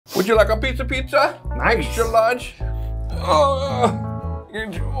Would you like a pizza? Nice. Extra large? Oh,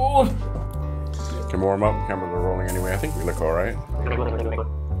 can warm up. Cameras are rolling anyway. I think we look all right.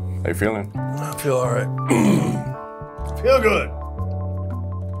 How you feeling? I feel all right. Feel good.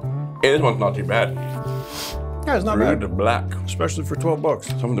 Hey, this one's not too bad. Yeah, it's not Rude bad. black. Especially for 12 bucks.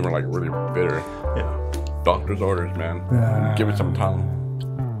 Some of them are like really bitter. Yeah. Doctor's orders, man. Give it some time.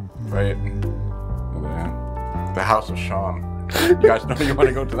 Right? The house of Sean. You guys know you want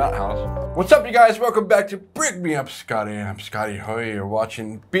to go to that house. What's up, you guys? Welcome back to Brickmeupscottie. I'm Scottie. Hoy, you're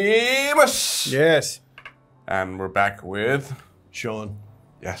watching Beamus. Yes. And we're back with Sean.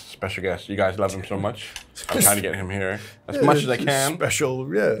 yes, special guest. You guys love him so much. I'm trying to get him here as much as I can.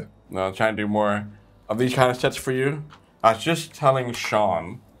 Special, yeah. No, I'm trying to do more of these kind of sets for you. I was just telling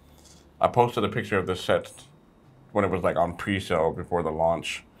Sean, I posted a picture of this set when it was like on pre-sale before the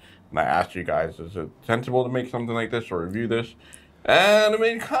launch. And I asked you guys, is it sensible to make something like this or review this? And I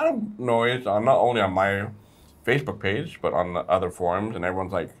made kind of noise on not only on my Facebook page, but on the other forums. And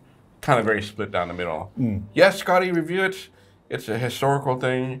everyone's like kind of very split down the middle. Yes, Scottie, review it. It's a historical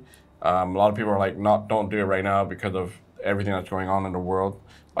thing. A lot of people are like, don't do it right now because of everything that's going on in the world.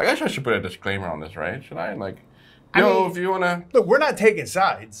 I guess I should put a disclaimer on this, right? Should I? Like, I mean, if you want to... Look, we're not taking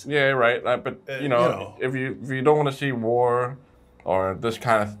sides. Yeah, right. But, you know, if you don't want to see war or this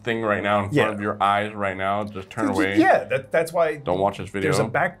kind of thing right now in front of your eyes right now, just turn away. Yeah, that's why... Don't watch this video. There's a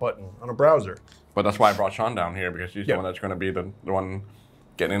back button on a browser. But that's why I brought Sean down here, because he's the one that's going to be the one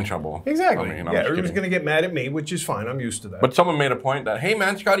getting in trouble. Exactly. I mean, everyone's going to get mad at me, which is fine. I'm used to that. But someone made a point that, hey,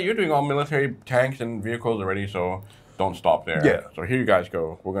 man, Scottie, you're doing all military tanks and vehicles already, so don't stop there. Yeah. So here you guys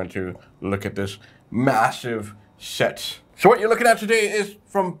go. We're going to look at this massive set. So what you're looking at today is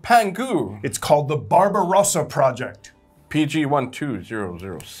from Pangu. It's called the Barbarossa Project. PG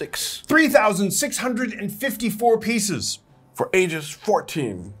 12006. 3,654 pieces. For ages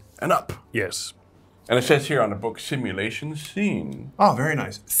 14 and up. Yes. And it says here on the book, simulation scene. Oh, very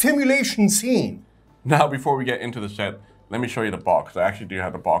nice. Simulation scene. Now, before we get into the set, let me show you the box. I actually do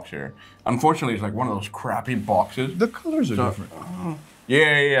have the box here. Unfortunately, it's like one of those crappy boxes. The colors are different.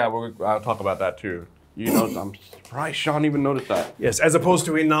 Yeah. I'll talk about that too. You know, I'm surprised Sean even noticed that. Yes, as opposed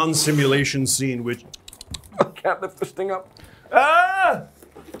to a non-simulation scene, which... I can't lift this thing up. Ah!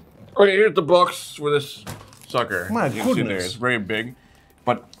 Okay, here's the box for this sucker. My you can see there, goodness. it's very big.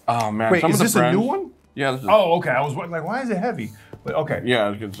 But, oh man. Wait, some is of the this brands, a new one? Yeah, this is. Oh, okay. I was like, why is it heavy? But okay.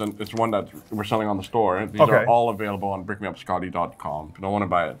 Yeah, it's one that we're selling on the store. These are all available on brickmeupscottie.com. If you don't want to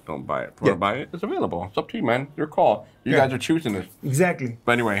buy it, don't buy it. If you want to buy it, it's available. It's up to you, man. Your call. You guys are choosing this. Exactly.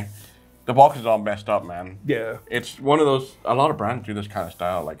 But anyway, the box is all messed up, man. Yeah. It's one of those, a lot of brands do this kind of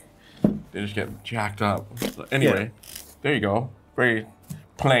style. Like, they just get jacked up. Anyway, there you go. Very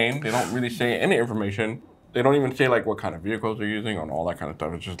plain. They don't really say any information. They don't even say like what kind of vehicles they're using and all that kind of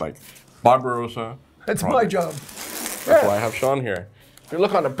stuff. It's just like Barbarossa. That's my job. That's why I have Sean here. If you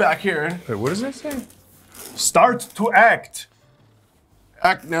look on the back here. Wait, what does that say? Start to act.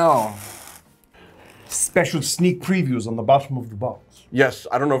 Act now. Special sneak previews on the bottom of the box. Yes,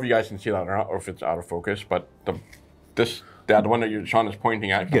 I don't know if you guys can see that or not, or if it's out of focus, but the one that Sean is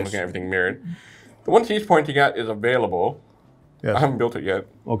pointing at, I'm looking at everything mirrored. The one he's pointing at is available. Yes. I haven't built it yet.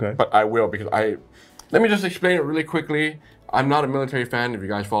 Okay. But I will, because let me just explain it really quickly. I'm not a military fan if you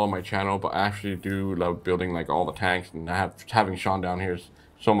guys follow my channel, but I actually do love building like all the tanks, and having Sean down here is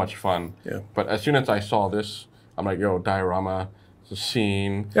so much fun. Yeah. But as soon as I saw this, I'm like, yo, diorama, it's a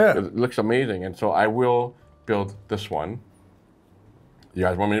scene. Yeah. It looks amazing. And so I will build this one. You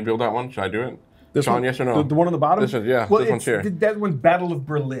guys want me to build that one? Should I do it? This Sean, one? yes or no? The one on the bottom? This is, yeah, well, this one's here. That one's Battle of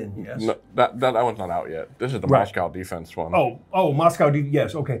Berlin, yes. No, that one's not out yet. This is the Moscow defense one. Oh, Moscow,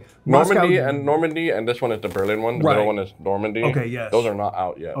 yes, okay. Normandy, and this one is the Berlin one. The middle one is Normandy. Okay, yes. Those are not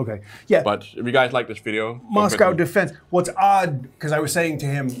out yet. Okay, yeah. But if you guys like this video. Moscow defense. What's odd, because I was saying to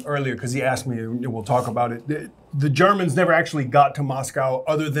him earlier, because he asked me, and we'll talk about it, the Germans never actually got to Moscow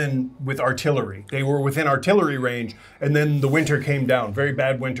other than with artillery. They were within artillery range, and then the winter came down, very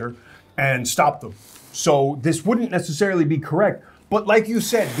bad winter, and stopped them. So this wouldn't necessarily be correct. But like you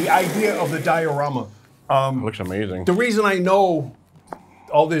said, the idea of the diorama. Looks amazing. The reason I know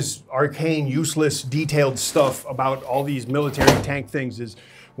all this arcane, useless, detailed stuff about all these military tank things is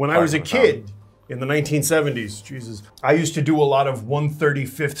when I was a kid in the 1970s, Jesus, I used to do a lot of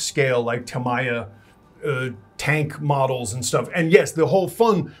 1/35th scale, like Tamiya tank models and stuff. And yes, the whole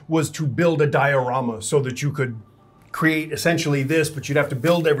fun was to build a diorama so that you could create essentially this, but you'd have to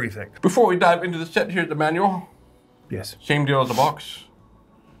build everything. Before we dive into the set, here's the manual. Yes. Same deal as the box.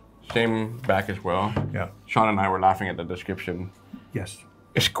 Same back as well. Yeah. Sean and I were laughing at the description. Yes.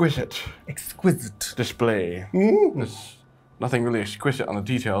 Exquisite. Exquisite. Display. Mm. Nothing really exquisite on the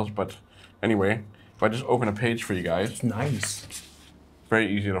details, but anyway, if I just open a page for you guys. It's nice.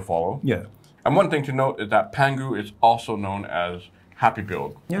 Very easy to follow. Yeah. And one thing to note is that Pangu is also known as Happy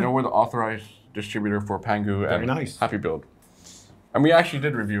Build. Yeah. You know, we're the authorized distributor for Pangu and nice. Happy Build. And we actually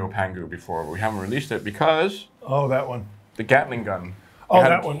did review a Pangu before, but we haven't released it because... Oh, that one. The Gatling gun. Oh,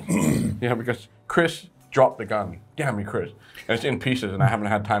 that one. Yeah, because Chris dropped the gun. Damn me, Chris. And it's in pieces, and I haven't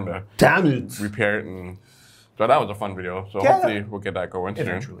had time to Damn it. repair it. And so that was a fun video. So hopefully we'll get that going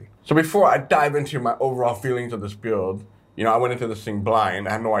Eventually. soon. So before I dive into my overall feelings of this build, you know, I went into this thing blind.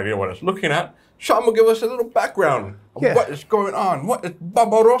 I had no idea what I was looking at. Sean will give us a little background of what is going on. What is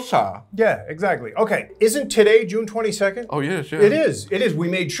Barbarossa? Yeah, exactly. Okay, isn't today June 22nd? Oh, yes, yeah. It is. It is. We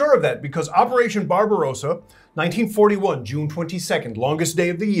made sure of that because Operation Barbarossa, 1941, June 22nd, longest day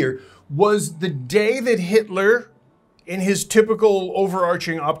of the year, was the day that Hitler, in his typical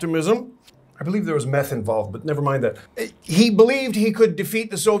overarching optimism, I believe there was meth involved, but never mind that. He believed he could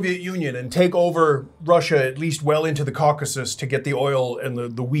defeat the Soviet Union and take over Russia, at least well into the Caucasus, to get the oil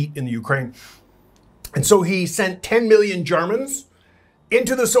and the wheat in the Ukraine. And so he sent 10 million Germans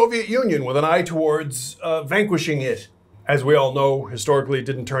into the Soviet Union with an eye towards vanquishing it. As we all know, historically it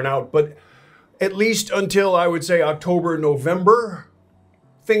didn't turn out, but at least until I would say October, November,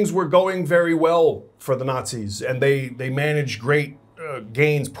 things were going very well for the Nazis, and they managed great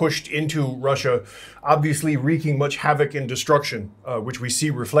gains pushed into Russia, obviously wreaking much havoc and destruction, which we see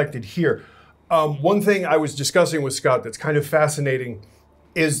reflected here. One thing I was discussing with Scott that's kind of fascinating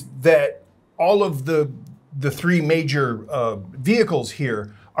is that all of the three major vehicles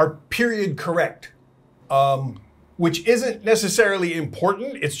here are period correct, which isn't necessarily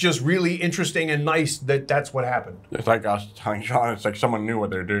important. It's just really interesting and nice that that's what happened. It's like I was telling Sean, it's like someone knew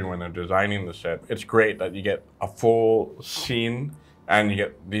what they're doing when they're designing the set. It's great that you get a full scene and you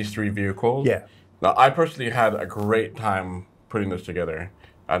get these three vehicles. Yeah. Now, I personally had a great time putting this together.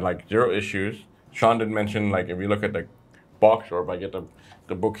 I had like 0 issues. Sean did mention, like, if you look at the box, or if I get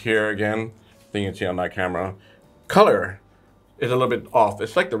the book here again, I think you can see on that camera, color is a little bit off.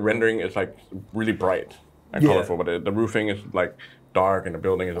 It's like the rendering is like really bright and colorful, but the roofing is like dark and the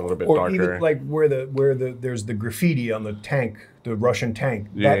building is a little bit darker. Or even like where there's the graffiti on the tank, the Russian tank.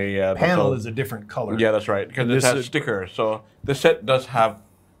 Yeah, that panel is a different color. Yeah, that's right, because it has stickers. So the set does have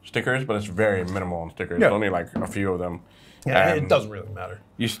stickers, but it's very minimal on stickers. It's only like a few of them. Yeah, and it doesn't really matter.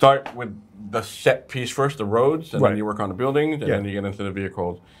 You start with the set piece first, the roads, and then you work on the buildings, and then you get into the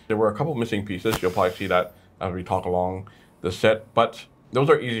vehicles. There were a couple missing pieces. You'll probably see that as we talk along the set, but those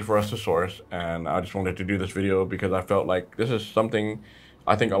are easy for us to source, and I just wanted to do this video because I felt like this is something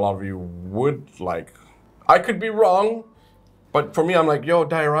I think a lot of you would like. I could be wrong, but for me, I'm like, yo,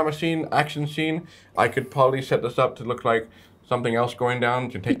 diorama scene, action scene, I could probably set this up to look like something else going down,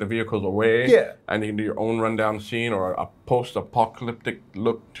 to take the vehicles away, and you can do your own rundown scene or a post-apocalyptic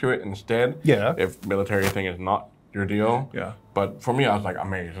look to it instead, if military thing is not your deal. But for me, I was like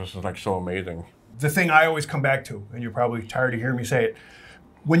amazed. This is like so amazing. The thing I always come back to, and you're probably tired of hearing me say it,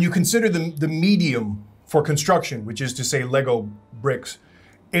 when you consider the medium for construction, which is to say Lego bricks,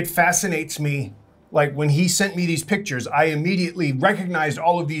 it fascinates me. Like when he sent me these pictures, I immediately recognized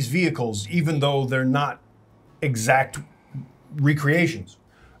all of these vehicles, even though they're not exact recreations.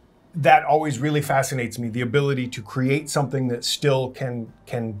 That always really fascinates me, the ability to create something that still can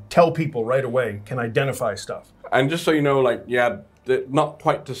tell people right away, can identify stuff. And just so you know, like, not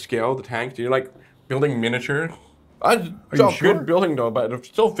quite to scale, the tanks. You're like building miniatures. It's good building though, but it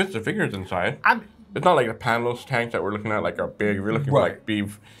still fits the figures inside. It's not like the paneless tanks that we're looking at, like are big. We're looking for like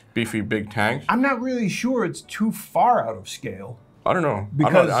beefy big tanks. I'm not really sure it's too far out of scale. I don't know.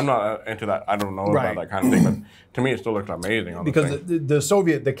 Because I'm not into that. I don't know about that kind of thing. But to me, it still looks amazing. On because the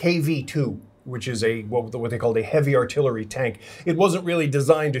Soviet, the KV-2, which is what they called a heavy artillery tank, it wasn't really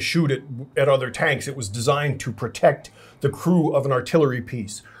designed to shoot at other tanks. It was designed to protect the crew of an artillery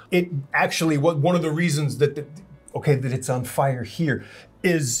piece. It actually, one of the reasons that it's on fire here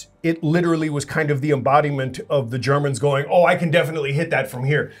is it literally was kind of the embodiment of the Germans going, oh, I can definitely hit that from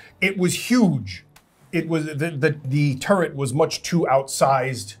here. It was huge. It was the turret was much too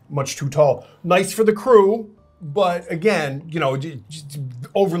outsized, much too tall. Nice for the crew, but again,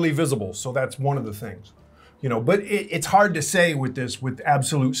 overly visible. So that's one of the things, But it's hard to say with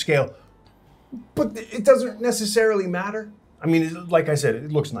absolute scale. But it doesn't necessarily matter. I mean, like I said,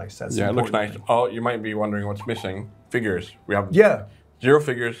 it looks nice. That's it looks nice. Oh, you might be wondering what's missing. Figures. We have 0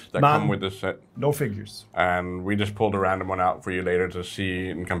 figures that come with this set. No figures. And we just pulled a random one out for you later to see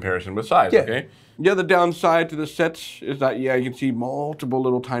in comparison with size, okay? Yeah, the downside to the sets is that, you can see multiple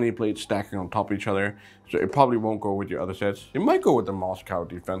little tiny plates stacking on top of each other. So it probably won't go with your other sets. It might go with the Moscow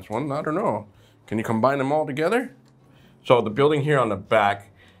defense one. I don't know. Can you combine them all together? So the building here on the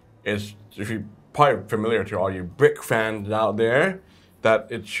back is, if you're probably familiar to all you brick fans out there, that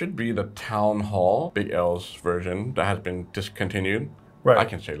it should be the Town Hall, Big L's version that has been discontinued. Right. I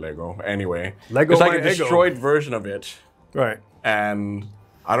can say Lego. Anyway, Lego it's like my a destroyed version of it. Right. And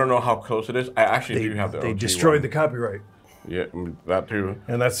I don't know how close it is. I actually do have the They OG destroyed one. the copyright. Yeah, that too.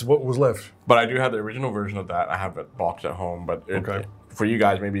 And that's what was left. But I do have the original version of that. I have it boxed at home. But for you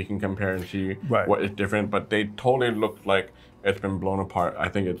guys, maybe you can compare and see what is different. But they totally look like it's been blown apart. I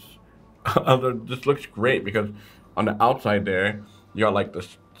think it's this looks great because on the outside there, you got like the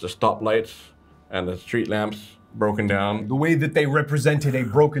stoplights and the street lamps broken down. The way that they represented a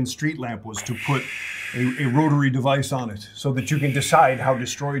broken street lamp was to put a rotary device on it so that you can decide how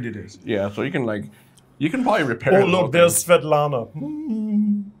destroyed it is. Yeah, so you can probably repair it. Oh, look, there's Svetlana.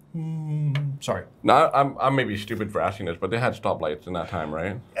 Sorry. No, I'm maybe stupid for asking this, but they had stoplights in that time,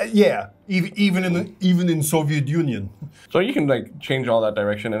 right? Yeah, even in Soviet Union. So you can like change all that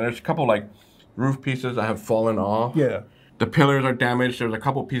direction, and there's a couple like roof pieces that have fallen off. Yeah. The pillars are damaged. There's a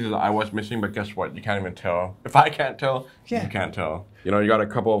couple pieces that I was missing, but guess what? You can't even tell. If I can't tell, you can't tell. You know, you got a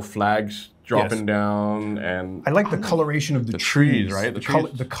couple of flags dropping down, and I like the coloration of the trees, right?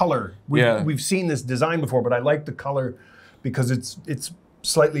 The color. We've seen this design before, but I like the color because it's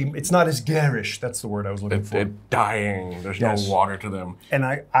slightly. It's not as garish. That's the word I was looking for. They're dying. There's no water to them. And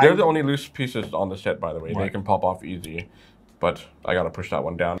they're the only loose pieces on the set, by the way. Right. They can pop off easy. But I gotta push that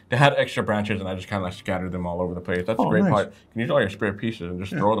one down. They had extra branches, and I just kind of like scattered them all over the place. That's the great part. You can use all your spare pieces and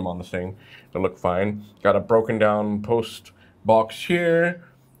just throw them on this thing. They look fine. Got a broken down post box here,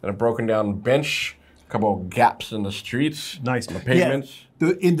 and a broken down bench. A couple of gaps in the streets. Nice. On the pavements.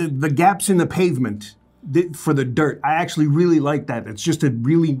 Yeah. The gaps in the pavement for the dirt. I actually really like that. It's just a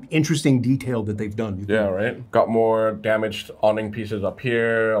really interesting detail that they've done. Yeah, right. Got more damaged awning pieces up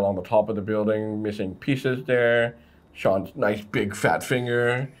here along the top of the building. Missing pieces there. Sean's nice big fat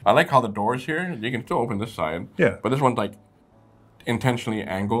finger. I like how the doors here, you can still open this side. Yeah. But this one's like intentionally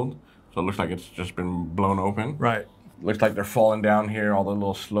angled, so it looks like it's just been blown open. Right. Looks like they're falling down here, all the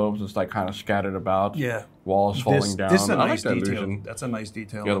little slopes, it's like kind of scattered about. Yeah. Walls falling down. This is a I nice like that detail. illusion. That's a nice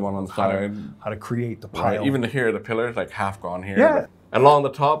detail. The other one on the side. How to create the pile. Right. Even here, the pillars like half gone here. Yeah. And along the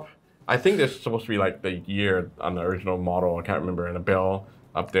top, I think this is supposed to be like the year on the original model. I can't remember. And a bell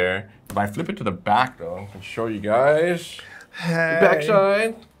up there. If I flip it to the back though, I can show you guys. Hey. The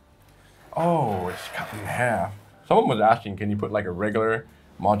backside. Oh, it's cut in half. Someone was asking, can you put like a regular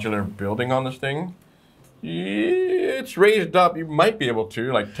modular building on this thing? Yeah, it's raised up. You might be able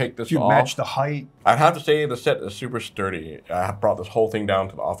to like take this off. Match the height. I'd have to say the set is super sturdy. I brought this whole thing down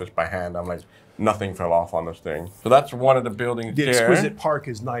to the office by hand. I'm like, nothing fell off on this thing. So that's one of the buildings The there. exquisite park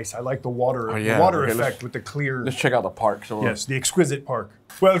is nice. I like the water, effect with the clear. Let's check out the park. So yes, the exquisite park.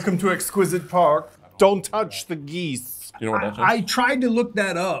 Welcome to Exquisite Park. Don't touch the geese. You know what that is? I tried to look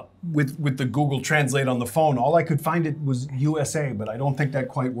that up with the Google Translate on the phone. All I could find it was USA, but I don't think that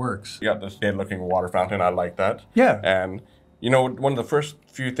quite works. You got this dead-looking water fountain. I like that. Yeah. And you know, one of the first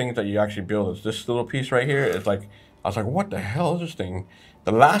few things that you actually build is this little piece right here. It's like, I was like, what the hell is this thing?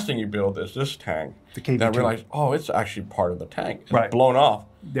 The last thing you build is this tank. The KV2. Then I realized, oh, it's actually part of the tank. It's Right. blown off.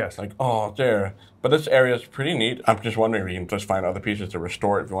 Yes. Like, oh, there. But this area is pretty neat. I'm just wondering if you can just find other pieces to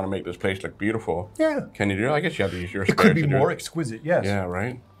restore it if you want to make this place look beautiful. Yeah. Can you do it? I guess you have to use your It could be more exquisite, yes. Yeah,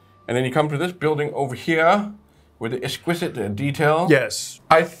 right. And then you come to this building over here with the exquisite detail. Yes.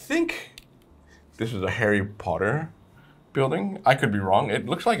 I think this is a Harry Potter building. I could be wrong. It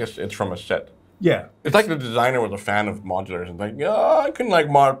looks like it's from a set. Yeah. It's like the designer was a fan of modulars and like, yeah, I can like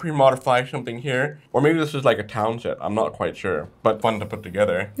pre-modify something here. Or maybe this is like a town set. I'm not quite sure. But fun to put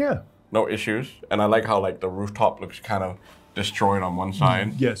together. Yeah. No issues. And I like how like the rooftop looks kind of destroyed on one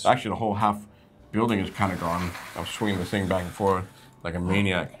side. Yes. Actually, the whole half building is kind of gone. I'm swinging this thing back and forth like a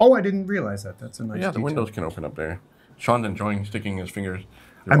maniac. Oh, I didn't realize that. That's a nice Yeah, the detail. windows can open up there. Sean's enjoying sticking his fingers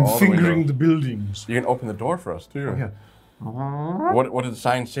through I'm all fingering the the buildings. You can open the door for us too. Oh, yeah. What did the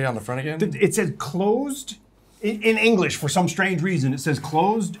sign say on the front again? It said closed in English for some strange reason. It says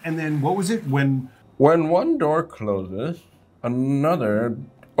closed, and then what was it? When one door closes, another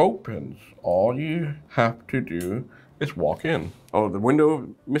opens. All you have to do is walk in. Oh, the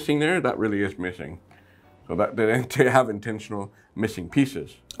window missing there? That really is missing. So that they have intentional missing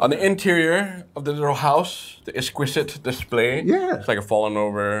pieces. On the interior of the little house, the exquisite display. Yeah. It's like a fallen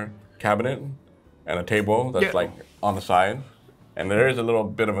over cabinet and a table that's like on the side. And there is a little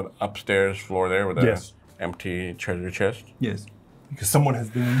bit of an upstairs floor there with a empty treasure chest. Yes. Because someone has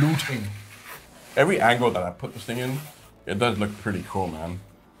been looting. Every angle that I put this thing in, it does look pretty cool, man.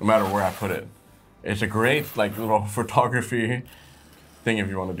 No matter where I put it. It's a great like little photography thing if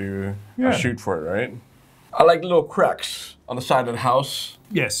you want to do a shoot for it, right? I like the little cracks on the side of the house.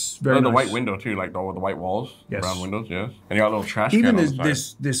 Yes, very And nice. the white window too, like the white walls, Yes. brown windows, yes. And you got a little trash Even can on the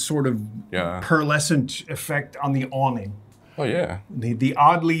side. this sort of pearlescent effect on the awning. Oh yeah. The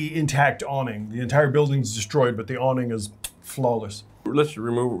oddly intact awning. The entire building's destroyed, but the awning is flawless. Let's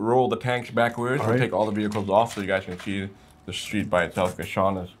roll the tanks backwards and right. take all the vehicles off so you guys can see the street by itself, because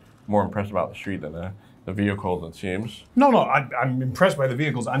Sean is more impressed about the street than the vehicles, it seems. No, I'm impressed by the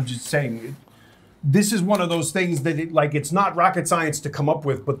vehicles. I'm just saying, this is one of those things that it's not rocket science to come up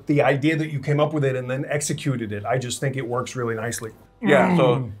with, but the idea that you came up with it and then executed it, I just think it works really nicely. Yeah,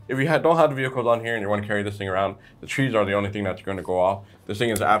 so if you don't have the vehicles on here and you want to carry this thing around, the trees are the only thing that's going to go off. This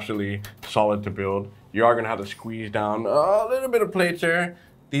thing is absolutely solid to build. You are going to have to squeeze down a little bit of plates there.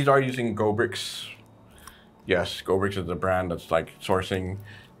 These are using Go Bricks. Yes, Go Bricks is the brand that's like sourcing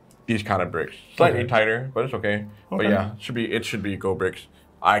these kind of bricks. Slightly tighter, but it's okay. But yeah, it should be Go Bricks.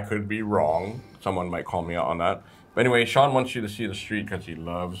 I could be wrong. Someone might call me out on that. But anyway, Sean wants you to see the street because he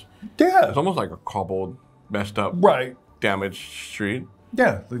loves. Yeah. It's almost like a cobbled, messed up, damaged street.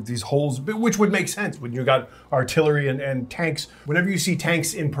 Yeah, these holes, which would make sense when you got artillery and tanks. Whenever you see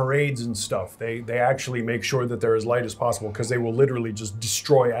tanks in parades and stuff, they actually make sure that they're as light as possible because they will literally just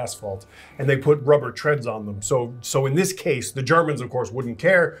destroy asphalt. And they put rubber treads on them. So in this case, the Germans, of course, wouldn't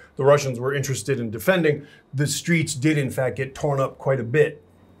care. The Russians were interested in defending. The streets did, in fact, get torn up quite a bit.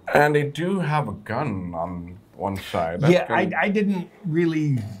 And they do have a gun on one side. Yeah, I didn't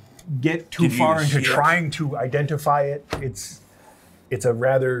really get too far into trying to identify it. It's a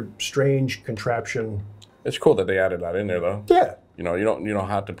rather strange contraption. It's cool that they added that in there, though. Yeah. You know, you don't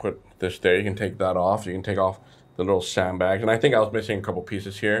have to put this there. You can take that off. You can take off the little sandbags. And I think I was missing a couple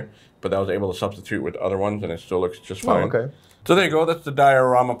pieces here, but I was able to substitute with other ones, and it still looks just fine. Oh, okay. So there you go. That's the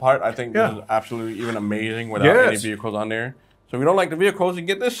diorama part. I think this is absolutely even amazing without any vehicles on there. So if you don't like the vehicles, you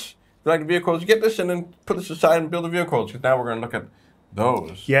get this. If you like the vehicles, you get this, and then put this aside and build the vehicles. Because now we're going to look at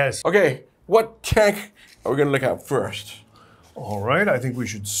those. Yes. Okay, what tank are we going to look at first? All right, I think we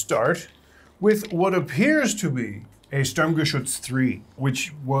should start with what appears to be a Sturmgeschütz 3,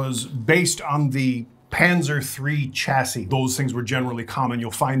 which was based on the Panzer III chassis. Those things were generally common.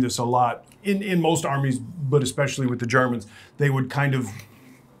 You'll find this a lot in most armies, but especially with the Germans. They would kind of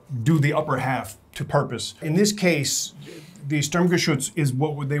do the upper half to purpose. In this case, the Sturmgeschütz is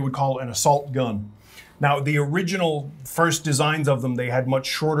what they would call an assault gun. Now, the original first designs of them, they had much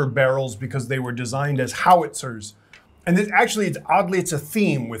shorter barrels because they were designed as howitzers. And it's a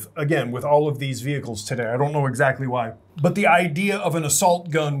theme with all of these vehicles today. I don't know exactly why. But the idea of an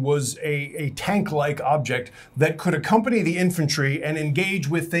assault gun was a tank-like object that could accompany the infantry and engage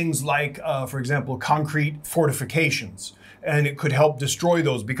with things like, for example, concrete fortifications. And it could help destroy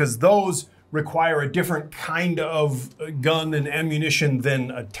those because those require a different kind of gun and ammunition than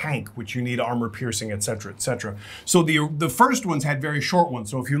a tank, which you need armor piercing, et cetera, et cetera. So the first ones had very short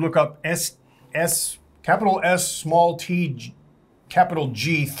ones. So if you look up capital S, small t, capital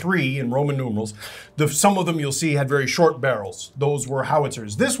G3 in Roman numerals, some of them you'll see had very short barrels. Those were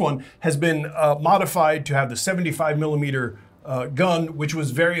howitzers. This one has been modified to have the 75 millimeter gun, which was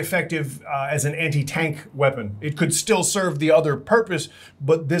very effective as an anti-tank weapon. It could still serve the other purpose,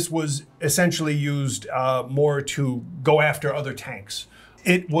 but this was essentially used more to go after other tanks.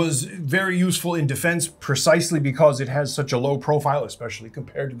 It was very useful in defense precisely because it has such a low profile, especially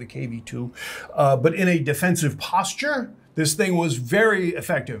compared to the KV-2. But in a defensive posture, this thing was very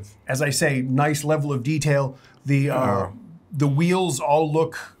effective. As I say, nice level of detail. The wheels all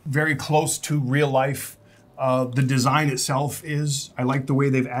look very close to real life. The design itself is, I like the way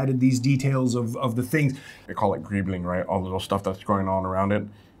they've added these details of the things. They call it greebling, right? All the little stuff that's going on around it.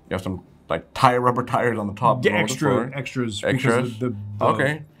 You have some like rubber tires on the top. Yeah, extras.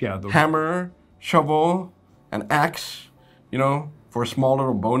 Okay. Yeah. Hammer, shovel, and axe, for a small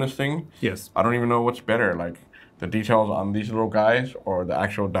little bonus thing. Yes. I don't even know what's better, like the details on these little guys or the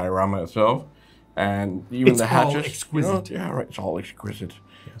actual diorama itself. And even the hatches. All exquisite. Yeah, right. It's all exquisite.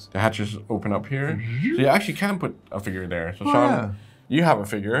 Yes. The hatches open up here. So you actually can put a figure there. So Sean, you have a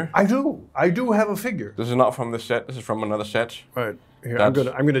figure. I do have a figure. This is not from this set. This is from another set. Right. Here, I'm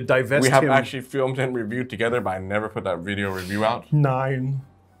gonna divest. We have actually filmed and reviewed together, but I never put that video review out. 9.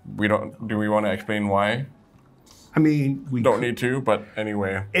 We don't. Do we want to explain why? I mean, we don't need to, but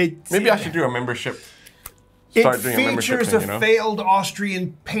anyway. Maybe I should do a membership. It features a failed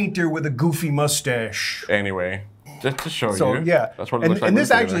Austrian painter with a goofy mustache. Anyway, just to show you. So yeah, that's what it looks like. And this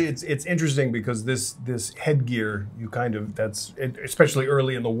actually, it's interesting because this headgear, especially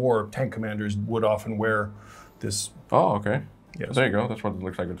early in the war, tank commanders would often wear this. Oh, okay. Yes. So there you go. That's what it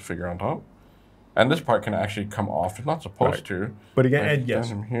looks like with the figure on top. And this part can actually come off. It's not supposed to. But again, like, and yes.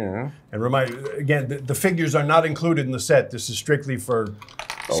 down here. And remind again, the figures are not included in the set. This is strictly for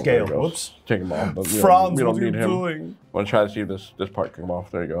scale. Whoops. Take them off. But, Franz, we don't what are you need him. doing? I'm gonna try to see if this part can come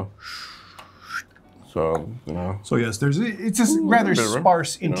off. There you go. So, you know. So yes, it's a rather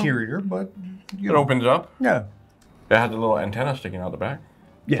sparse interior, but it opens up. Yeah. It has a little antenna sticking out the back.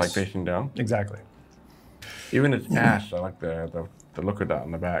 Yes. Like facing down. Exactly. Even its ass, I like the look of that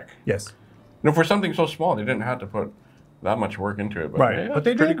in the back. Yes. You know, for something so small, they didn't have to put that much work into it. But Right. yeah, But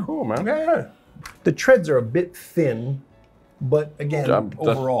they pretty did. cool, man. Yeah. The treads are a bit thin, but again,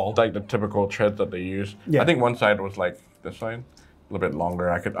 overall. That's like the typical treads that they use. Yeah. I think one side was like this side, a little bit longer.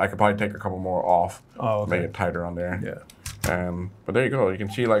 I could probably take a couple more off. Oh, okay. Make it tighter on there. Yeah. But there you go. You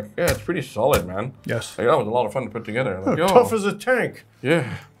can see like, yeah, it's pretty solid, man. Yes. Like, that was a lot of fun to put together. Like, Tough as a tank.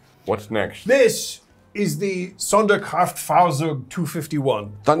 Yeah. What's next? This is the Sonderkraftfahrzeug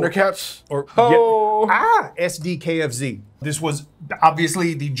 251. Thundercats? Or oh! SDKFZ. This was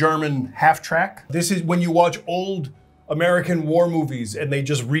obviously the German half-track. This is when you watch old American war movies and they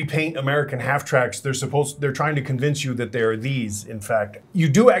just repaint American half-tracks. They're trying to convince you that they are these, in fact. You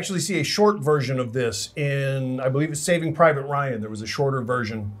do actually see a short version of this in, I believe it's Saving Private Ryan. There was a shorter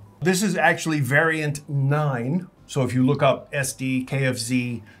version. This is actually variant 9. So if you look up SD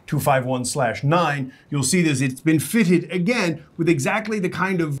KFZ 251/9, you'll see this. It's been fitted again with exactly the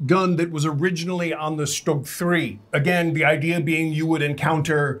kind of gun that was originally on the Stug 3. Again, the idea being you would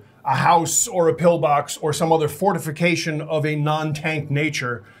encounter a house or a pillbox or some other fortification of a non-tank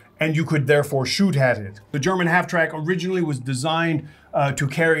nature, and you could therefore shoot at it. The German half-track originally was designed to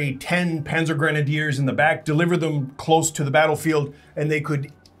carry 10 Panzer Grenadiers in the back, deliver them close to the battlefield, and they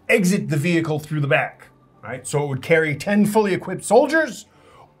could exit the vehicle through the back. Right? So it would carry 10 fully equipped soldiers,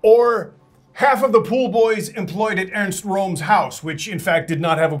 or half of the pool boys employed at Ernst Röhm's house, which in fact did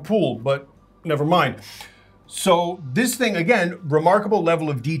not have a pool, but never mind. So this thing, again, remarkable level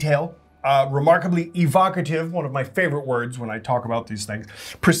of detail, remarkably evocative, one of my favorite words when I talk about these things,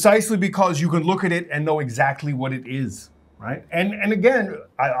 precisely because you can look at it and know exactly what it is. Right? And again,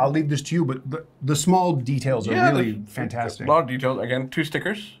 I'll leave this to you, but the small details are really fantastic. A lot of details. Again, 2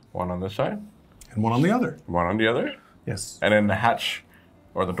 stickers, one on this side. And one on the other. One on the other. Yes. And then the hatch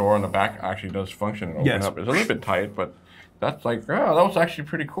or the door on the back actually does function and open up. It's a little bit tight, but that's like, oh, that was actually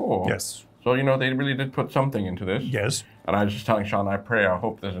pretty cool. Yes. So, you know, they really did put something into this. Yes. And I was just telling Sean, I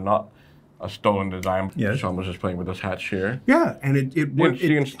hope this is not a stolen design. Yes. Sean was just playing with this hatch here. Yeah, and it works.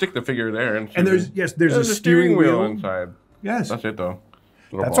 You can stick the figure there. And there's a steering wheel inside. Yes. That's it, though.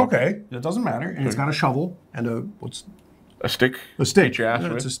 That's okay. It doesn't matter. And it's got a shovel and a stick. A stick. Get your ass Yeah,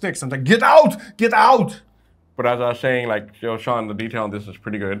 with. it's a stick. Something. Get out! Get out! But as I was saying, like, Sean, the detail on this is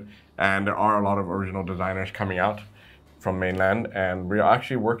pretty good. And there are a lot of original designers coming out from mainland. And we're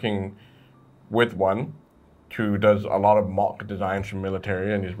actually working with one who does a lot of mock designs from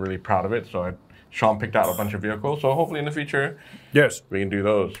military, and he's really proud of it. So Sean picked out a bunch of vehicles. So hopefully in the future, yes, we can do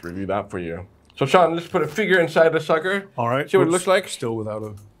those, review that for you. So Sean, let's put a figure inside the sucker. All right. See what it looks like. Still without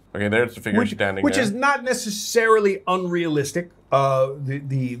a... Okay, there's the figure standing which there. is not necessarily unrealistic.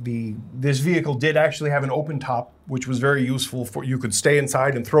 This vehicle did actually have an open top, which was very useful for you could stay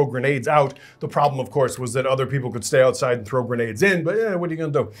inside and throw grenades out. The problem, of course, was that other people could stay outside and throw grenades in. But what are you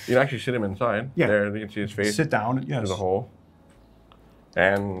gonna do? You can actually sit him inside. Yeah. There, you can see his face. Sit down. Yes. There's a hole.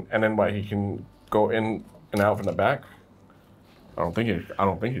 And then what? He can go in and out from the back. I don't think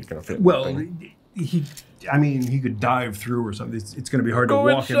he's gonna fit. Well, he could dive through or something. It's going to be hard to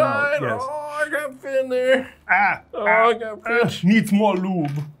walk him out. Yes. Oh, I can't fit in there. I can't fit. Needs more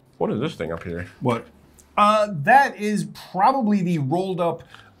lube. What is this thing up here? What? That is probably the rolled up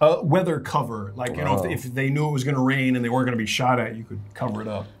weather cover. Like, you know, if they knew it was going to rain and they weren't going to be shot at, you could cover it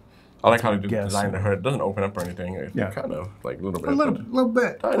up. I like how they designed the hood. It doesn't open up or anything. It's kind of like a little bit. Little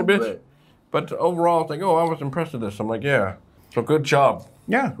bit. Tiny bit. But overall, it's like, oh, I was impressed with this. I'm like, yeah. So good job.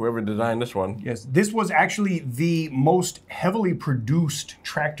 Yeah. Whoever designed this one. Yes. This was actually the most heavily produced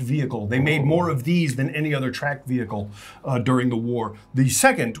tracked vehicle. They made more of these than any other tracked vehicle during the war. The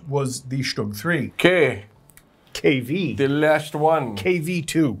second was the Stug 3. Okay. KV. The last one.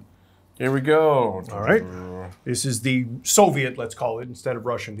 KV2. Here we go. All right. This is the Soviet, let's call it, instead of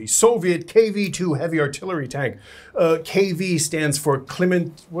Russian. The Soviet KV2 heavy artillery tank. KV stands for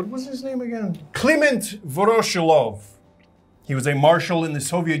Kliment, what was his name again? Kliment Voroshilov. He was a marshal in the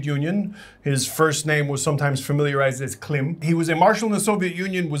Soviet Union. His first name was sometimes familiarized as Klim. He was a marshal in the Soviet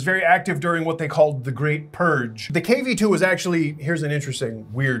Union, was very active during what they called the Great Purge. The KV2 was actually, here's an interesting,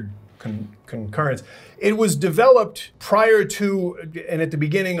 weird concurrence. It was developed prior to and at the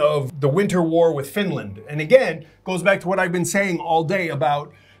beginning of the Winter War with Finland. And again, goes back to what I've been saying all day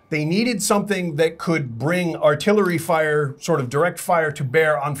about They needed something that could bring artillery fire, sort of direct fire, to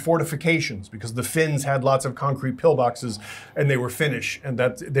bear on fortifications, because the Finns had lots of concrete pillboxes and they were Finnish, and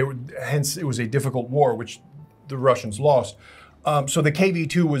hence it was a difficult war, which the Russians lost. So the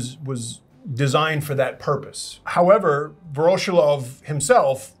KV-2 was designed for that purpose. However, Voroshilov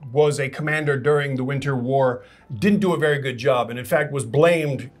himself was a commander during the Winter War, didn't do a very good job, and in fact was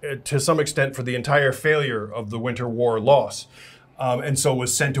blamed to some extent for the entire failure of the Winter War loss. And so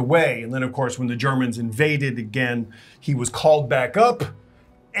was sent away. And then, of course, when the Germans invaded again, he was called back up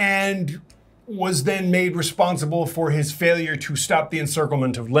and was then made responsible for his failure to stop the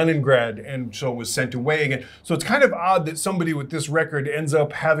encirclement of Leningrad, and so was sent away again. So it's kind of odd that somebody with this record ends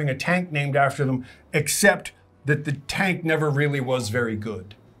up having a tank named after them, except that the tank never really was very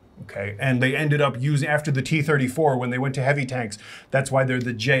good. Okay, and they ended up using, after the T-34, when they went to heavy tanks, that's why they're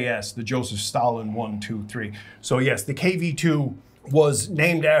the JS, the Joseph Stalin 1, 2, 3. So yes, the KV-2 was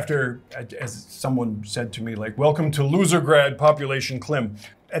named after, as someone said to me, like, welcome to Losergrad, population Klim.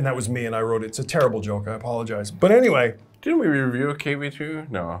 And that was me, and I wrote it. It's a terrible joke, I apologize. But anyway. Didn't we review a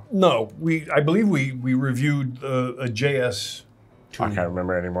KV-2? No. No, I believe we reviewed a JS. I can't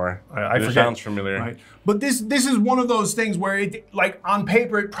remember anymore. I it forget. Sounds familiar. Right. But this is one of those things where, it, like, on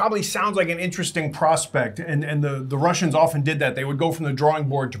paper, it probably sounds like an interesting prospect. And the Russians often did that. They would go from the drawing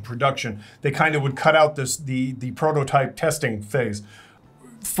board to production. They kind of would cut out the prototype testing phase.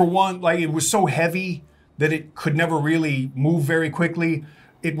 For one, like, it was so heavy that it could never really move very quickly.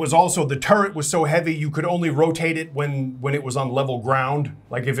 It was also, the turret was so heavy you could only rotate it when it was on level ground.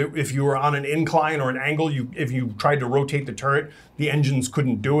 Like if you were on an incline or an angle, if you tried to rotate the turret, the engines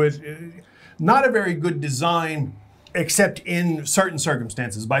couldn't do it. Not a very good design, except in certain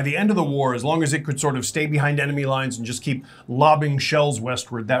circumstances. By the end of the war, as long as it could sort of stay behind enemy lines and just keep lobbing shells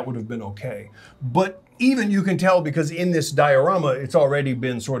westward, that would have been okay. But even you can tell, because in this diorama, it's already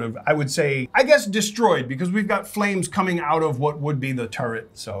been sort of, I would say, I guess destroyed, because we've got flames coming out of what would be the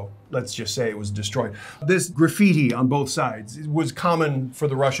turret. So let's just say it was destroyed. This graffiti on both sides was common for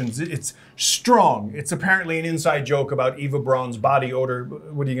the Russians. It's strong. It's apparently an inside joke about Eva Braun's body odor.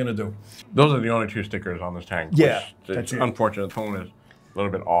 What are you gonna do? Those are the only two stickers on this tank. Yeah, It's unfortunate. The tone is a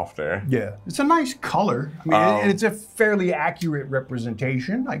little bit off there. Yeah, it's a nice color. I mean, and it's a fairly accurate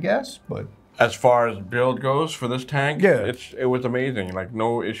representation, I guess, but. As far as build goes for this tank, yeah, it was amazing. Like,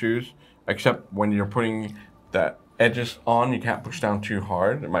 no issues, except when you're putting the edges on, you can't push down too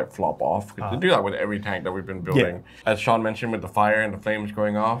hard. It might flop off. They do that with every tank that we've been building. Yeah. As Sean mentioned, with the fire and the flames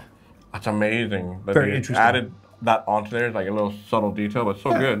going off, that's amazing. That Very they interesting. Added that onto there, like a little subtle detail, but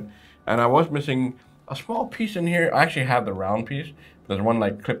so good. And I was missing a small piece in here. I actually had the round piece. There's one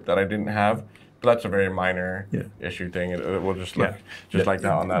like clip that I didn't have. But that's a very minor issue thing. It will just look just like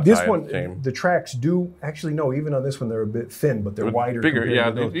that on that this side. One, same. The tracks do, actually no, even on this one they're a bit thin, but they're wider. Bigger, yeah.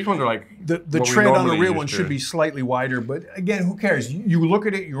 These ones are like the tread on the rear one should be slightly wider, but again, who cares? You look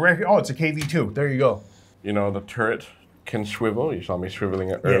at it, you reckon, oh, it's a KV-2. There you go. You know, the turret can swivel. You saw me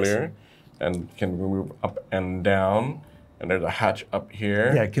swiveling it earlier, and can move up and down. And there's a hatch up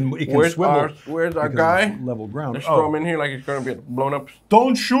here. Yeah, it can swivel. Where's our guy? Level ground. Let's throw him in here like he's going to be blown up.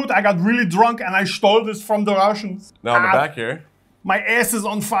 Don't shoot! I got really drunk and I stole this from the Russians. Now on the back here. My ass is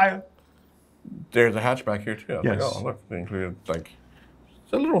on fire. There's a hatch back here too. I was like, oh, look, they included like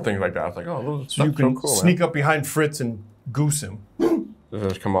some little things like that. I was like, oh, so you can sneak up behind Fritz and goose him. Does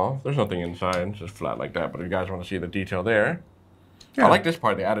this come off? There's nothing inside. It's just flat like that. But if you guys want to see the detail there. Yeah. I like this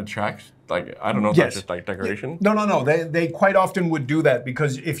part. They added tracks. Like, I don't know if that's just like decoration. No. They quite often would do that,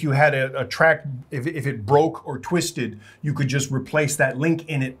 because if you had a track, if it broke or twisted, you could just replace that link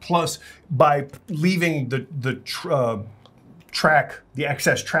in it. Plus, by leaving the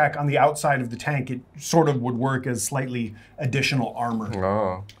excess track on the outside of the tank, it sort of would work as slightly additional armor.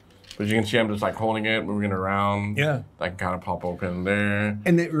 Oh. But you can see I'm just like holding it, moving it around. Yeah. That can kind of pop open there.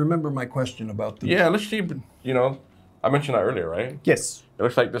 And remember my question about the... Yeah, let's see, you know, I mentioned that earlier, right? Yes. It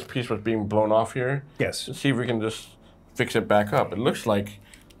looks like this piece was being blown off here. Yes. Let's see if we can just fix it back up. It looks like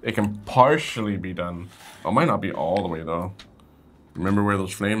it can partially be done. Oh, it might not be all the way, though. Remember where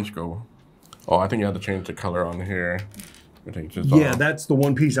those flames go. Oh, I think you have to change the color on here. Yeah, that's the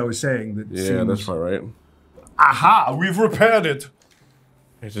one piece I was saying. That's part, right? Aha, we've repaired it.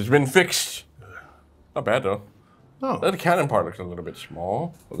 It's been fixed. Not bad, though. No. The cannon part looks a little bit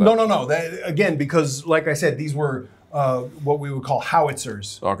small. No. Again, because, like I said, these were what we would call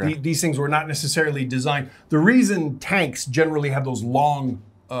howitzers. Okay. These things were not necessarily designed. The reason tanks generally have those long,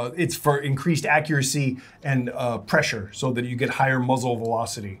 it's for increased accuracy and pressure, so that you get higher muzzle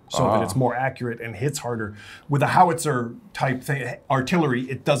velocity, so that it's more accurate and hits harder. With a howitzer type thing, artillery,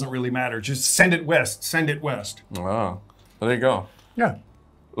 it doesn't really matter. Just send it west, send it west. Wow. Well, there you go. Yeah.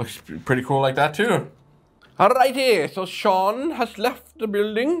 Looks pretty cool like that too. Alrighty, so Sean has left the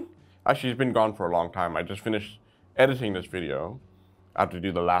building. Actually, he's been gone for a long time. I just finished editing this video. I have to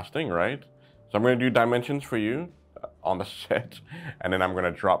do the last thing, right? So I'm gonna do dimensions for you on the set, and then I'm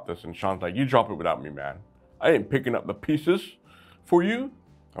gonna drop this, and Sean's like, you drop it without me, man. I ain't picking up the pieces for you.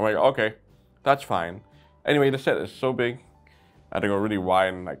 I'm like, okay, that's fine. Anyway, the set is so big, I had to go really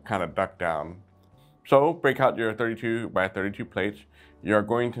wide and like kind of duck down. So break out your 32 by 32 plates. You're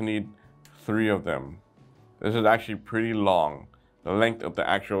going to need 3 of them. This is actually pretty long. The length of the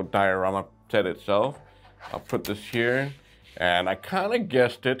actual diorama set itself. I'll put this here, and I kind of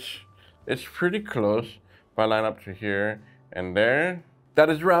guessed it. It's pretty close. If I line up to here and there, that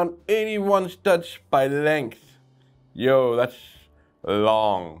is around 81 studs by length. Yo, that's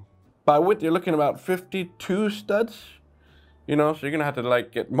long. By width, you're looking about 52 studs. You know, so you're gonna have to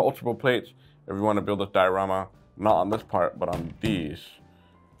like get multiple plates if you want to build this diorama. Not on this part, but on these.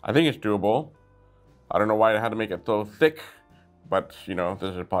 I think it's doable. I don't know why I had to make it so thick, but you know,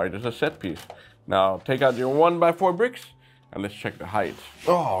 this is probably just a set piece. Now take out your 1x4 bricks and let's check the height.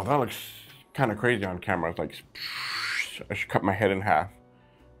 Oh, that looks kind of crazy on camera. It's like, I should cut my head in half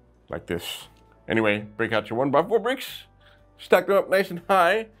like this. Anyway, break out your 1x4 bricks, stack them up nice and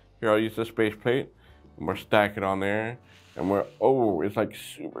high. Here, I'll use this base plate and we'll stack it on there. And we're, oh, it's like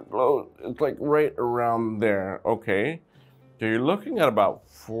super close. It's like right around there. Okay. So you're looking at about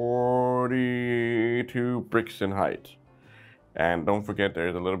 42 bricks in height. And don't forget,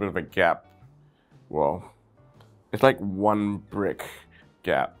 there's a little bit of a gap. Well, it's like 1 brick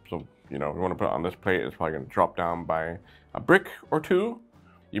gap. So, you know, if you want to put it on this plate, it's probably going to drop down by a brick or 2.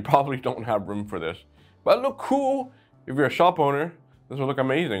 You probably don't have room for this. But it'll look cool. If you're a shop owner, this will look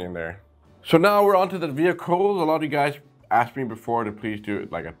amazing in there. So now we're onto the vehicles. A lot of you guys asked me before to please do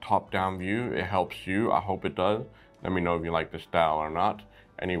it like a top-down view. It helps you. I hope it does. Let me know if you like the style or not.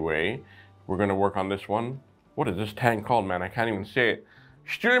 Anyway, we're gonna work on this one. What is this tank called, man? I can't even say it.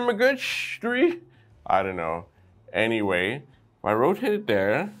 Streamagood? I don't know. Anyway, if I rotate it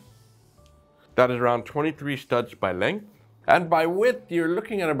there, that is around 23 studs by length. And by width, you're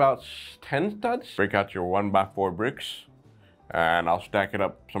looking at about 10 studs. Break out your 1x4 bricks, and I'll stack it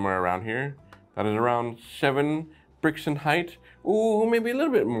up somewhere around here. That is around 7 bricks in height. Ooh, maybe a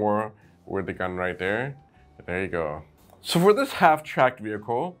little bit more with the gun right there. But there you go. So for this half-tracked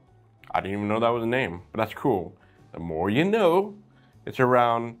vehicle, I didn't even know that was a name, but that's cool. The more you know. It's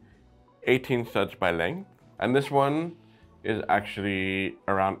around 18 studs by length. And this one is actually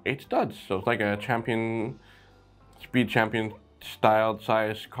around 8 studs. So it's like a champion, speed champion styled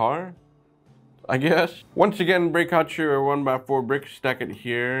size car, I guess. Once again, break out your 1x4 bricks, stack it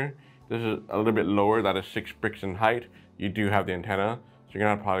here. This is a little bit lower, that is 6 bricks in height. You do have the antenna, so you're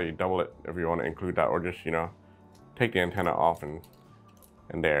gonna probably double it if you want to include that, or just, you know, take the antenna off and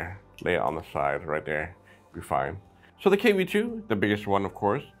there, lay it on the side right there, be fine. So the KV2, the biggest one of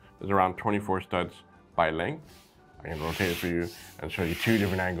course, is around 24 studs by length. I can rotate it for you and show you 2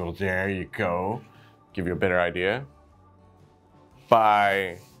 different angles. There you go, give you a better idea.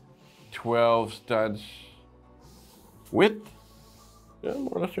 By 12 studs width. Yeah,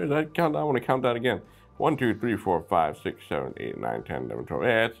 more or less. I want to count that again. 1, 2, 3, 4, 5, 6, 7, 8, 9, 10, 11, 12.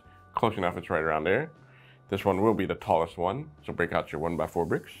 Yeah, it's close enough. It's right around there. This one will be the tallest one. So break out your 1x4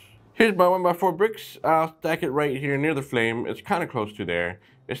 bricks. Here's my 1x4 bricks. I'll stack it right here near the flame. It's kind of close to there.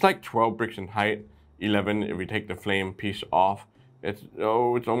 It's like 12 bricks in height. 11 if we take the flame piece off. It's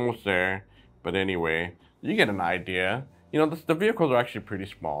almost there. But anyway, you get an idea. You know, the vehicles are actually pretty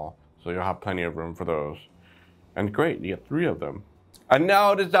small, so you'll have plenty of room for those. And great, you get 3 of them. And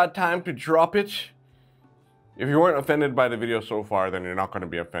now it is that time to drop it. If you weren't offended by the video so far, then you're not going to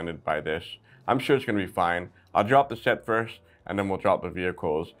be offended by this. I'm sure it's going to be fine. I'll drop the set first, and then we'll drop the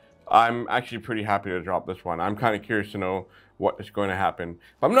vehicles. I'm actually pretty happy to drop this one. I'm kind of curious to know what is going to happen.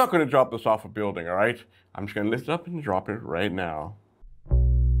 But I'm not going to drop this off a building, all right? I'm just going to lift it up and drop it right now.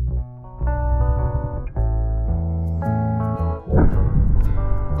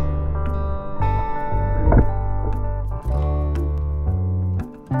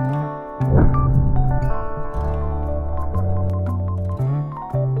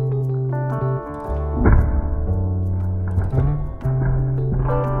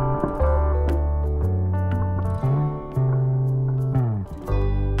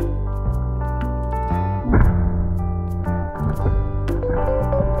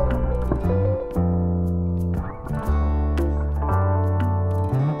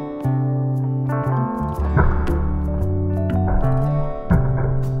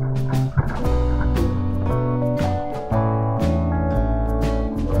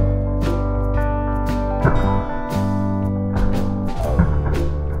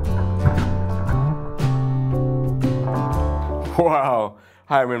 Wow,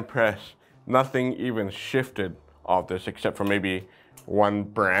 I'm impressed. Nothing even shifted off this except for maybe one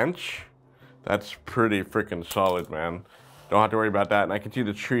branch. That's pretty freaking solid, man. Don't have to worry about that. And I can see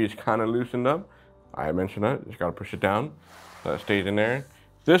the tree is kind of loosened up. I mentioned that, just gotta push it down. So that stays in there.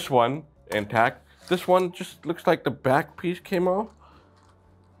 This one, intact. This one just looks like the back piece came off.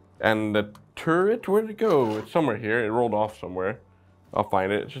 And the turret, where'd it go? It's somewhere here, it rolled off somewhere. I'll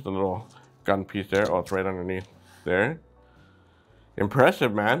find it, it's just a little gun piece there. Oh, it's right underneath there.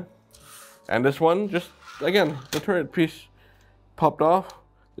 Impressive, man. And this one, just, again, the turret piece popped off.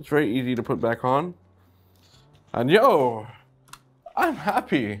 It's very easy to put back on. And yo, I'm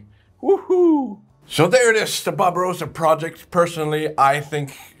happy. Woohoo! So there it is, the Barbarossa project. Personally, I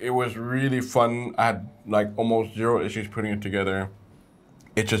think it was really fun. I had like almost zero issues putting it together.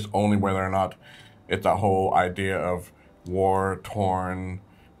 It's just only whether or not it's a whole idea of war-torn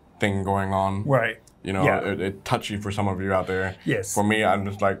thing going on. Right. You know, it's touchy for some of you out there. Yes. For me, I'm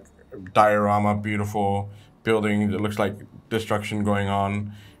just like, diorama, beautiful building. It looks like destruction going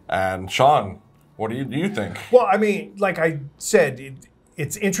on. And Sean, what do you think? Well, I mean, like I said,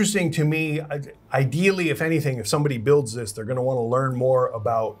 it's interesting to me. Ideally, if anything, if somebody builds this, they're going to want to learn more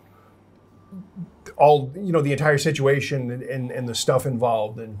about all, you know, the entire situation and the stuff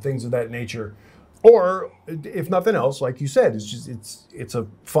involved and things of that nature. Or if nothing else, like you said, it's a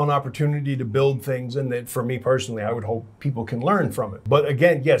fun opportunity to build things, and that for me personally, I would hope people can learn from it. But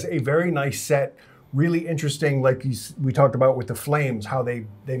again, yes, a very nice set, really interesting. Like we talked about with the flames, how they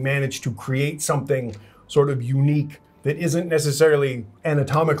managed to create something sort of unique that isn't necessarily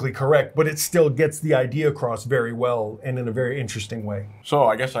anatomically correct, but it still gets the idea across very well and in a very interesting way. So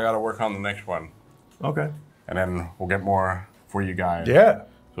I guess I got to work on the next one. Okay. And then we'll get more for you guys. Yeah.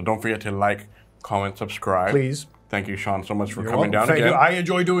 So don't forget to like, comment, subscribe. Please. Thank you, Sean, so much for You're coming welcome. down Thank again. you. I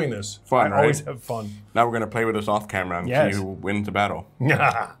enjoy doing this. Fun, I right? always have fun. Now we're going to play with this off camera and Yes. see who wins the battle.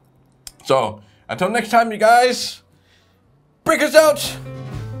 So until next time, you guys, break us out.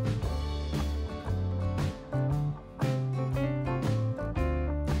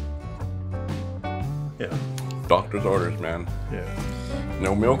 Yeah. Doctor's orders, man. Yeah.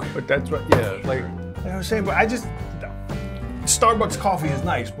 No milk. But that's what, yeah, like I was saying, but Starbucks coffee is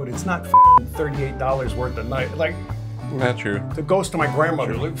nice, but it's not $38 worth a night. Like, That's true. it goes to my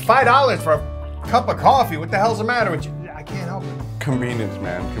grandmother. Like, $5 for a cup of coffee. What the hell's the matter with you? I can't help it. Convenience,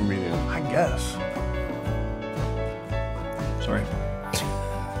 man. Convenience. I guess. Sorry.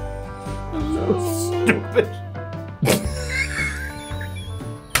 So stupid.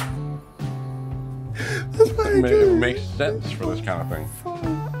 That's why I do. It makes sense for this kind of thing.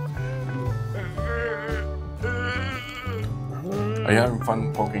 Are you having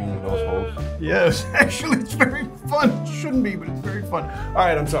fun poking those holes? Yes, actually, it's very fun. It shouldn't be, but it's very fun. All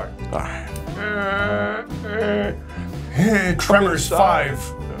right, I'm sorry. Tremors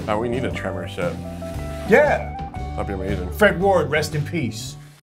 5. Now we need a tremor set. Yeah. That'd be amazing. Fred Ward, rest in peace.